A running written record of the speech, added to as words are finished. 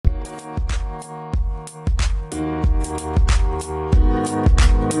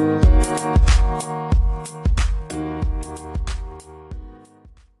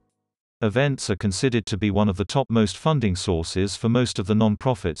Events are considered to be one of the topmost funding sources for most of the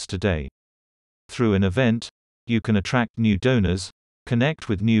nonprofits today. Through an event, you can attract new donors, connect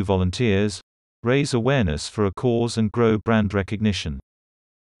with new volunteers, raise awareness for a cause and grow brand recognition.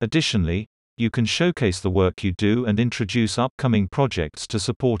 Additionally, you can showcase the work you do and introduce upcoming projects to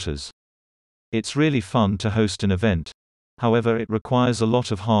supporters. It's really fun to host an event. However, it requires a lot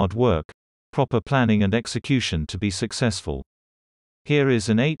of hard work, proper planning and execution to be successful. Here is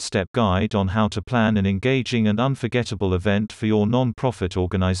an 8-step guide on how to plan an engaging and unforgettable event for your non-profit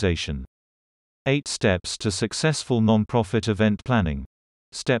organization. 8 steps to successful non-profit event planning.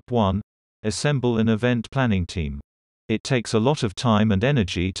 Step 1. Assemble an event planning team. It takes a lot of time and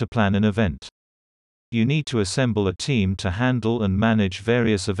energy to plan an event. You need to assemble a team to handle and manage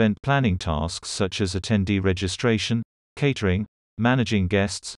various event planning tasks such as attendee registration, catering, managing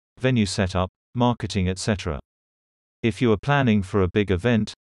guests, venue setup, marketing, etc. If you are planning for a big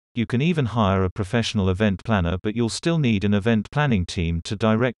event, you can even hire a professional event planner, but you'll still need an event planning team to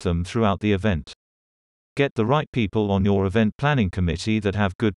direct them throughout the event. Get the right people on your event planning committee that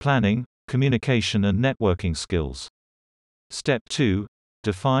have good planning, communication and networking skills. Step 2.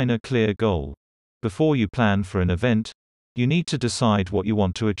 Define a clear goal. Before you plan for an event, you need to decide what you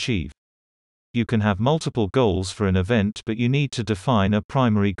want to achieve. You can have multiple goals for an event, but you need to define a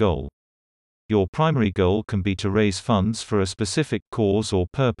primary goal. Your primary goal can be to raise funds for a specific cause or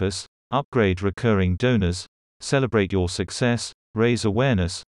purpose, upgrade recurring donors, celebrate your success, raise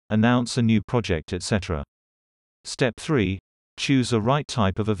awareness, announce a new project, etc. Step 3. Choose a right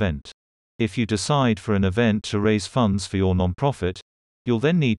type of event. If you decide for an event to raise funds for your nonprofit, you'll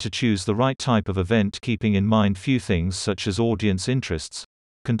then need to choose the right type of event, keeping in mind few things such as audience interests,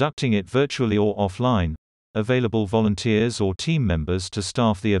 conducting it virtually or offline, available volunteers or team members to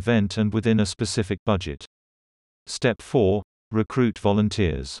staff the event, and within a specific budget. Step 4. Recruit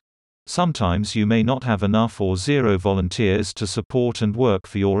volunteers. Sometimes you may not have enough or zero volunteers to support and work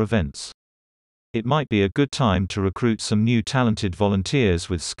for your events. It might be a good time to recruit some new talented volunteers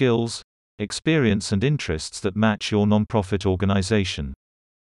with skills, experience and interests that match your nonprofit organization.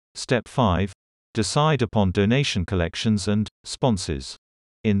 Step 5. Decide upon donation collections and sponsors.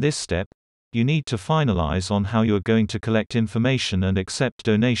 In this step, you need to finalize on how you are going to collect information and accept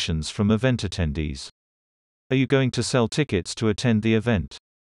donations from event attendees. Are you going to sell tickets to attend the event?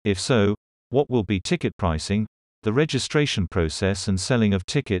 If so, what will be ticket pricing, the registration process and selling of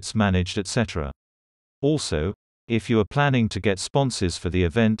tickets managed, etc. Also, if you are planning to get sponsors for the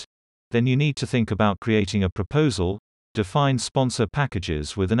event, then you need to think about creating a proposal, define sponsor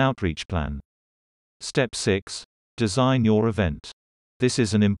packages with an outreach plan. Step 6. Design your event. This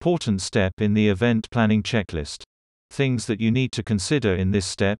is an important step in the event planning checklist. Things that you need to consider in this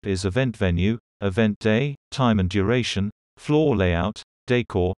step is event venue, event day, time and duration, floor layout,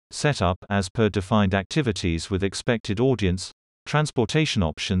 decor, setup as per defined activities with expected audience, transportation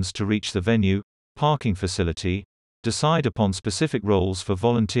options to reach the venue, parking facility, decide upon specific roles for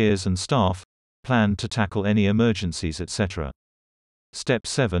volunteers and staff, plan to tackle any emergencies, etc. Step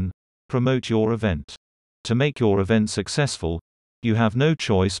 7. Promote your event. To make your event successful, you have no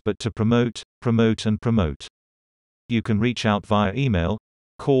choice but to promote, and promote. You can reach out via email,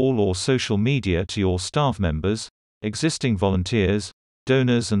 call or social media to your staff members, existing volunteers,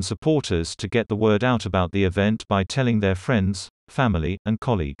 donors and supporters to get the word out about the event by telling their friends, family, and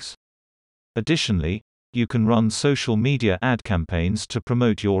colleagues. Additionally, you can run social media ad campaigns to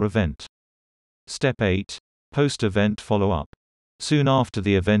promote your event. Step 8. Post-event follow-up. Soon after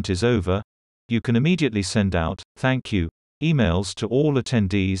the event is over, you can immediately send out thank you emails to all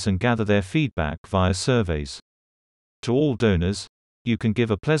attendees and gather their feedback via surveys. To all donors, you can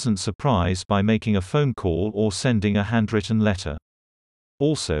give a pleasant surprise by making a phone call or sending a handwritten letter.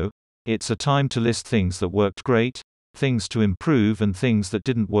 Also, it's a time to list things that worked great, things to improve and things that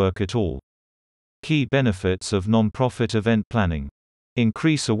didn't work at all. Key benefits of nonprofit event planning.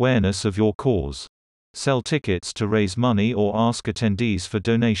 Increase awareness of your cause. Sell tickets to raise money or ask attendees for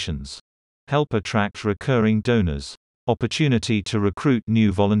donations. Help attract recurring donors. Opportunity to recruit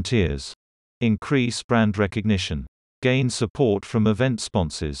new volunteers. Increase brand recognition. Gain support from event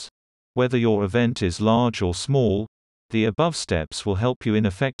sponsors. Whether your event is large or small, the above steps will help you in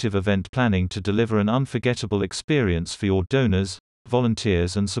effective event planning to deliver an unforgettable experience for your donors,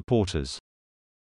 volunteers and supporters.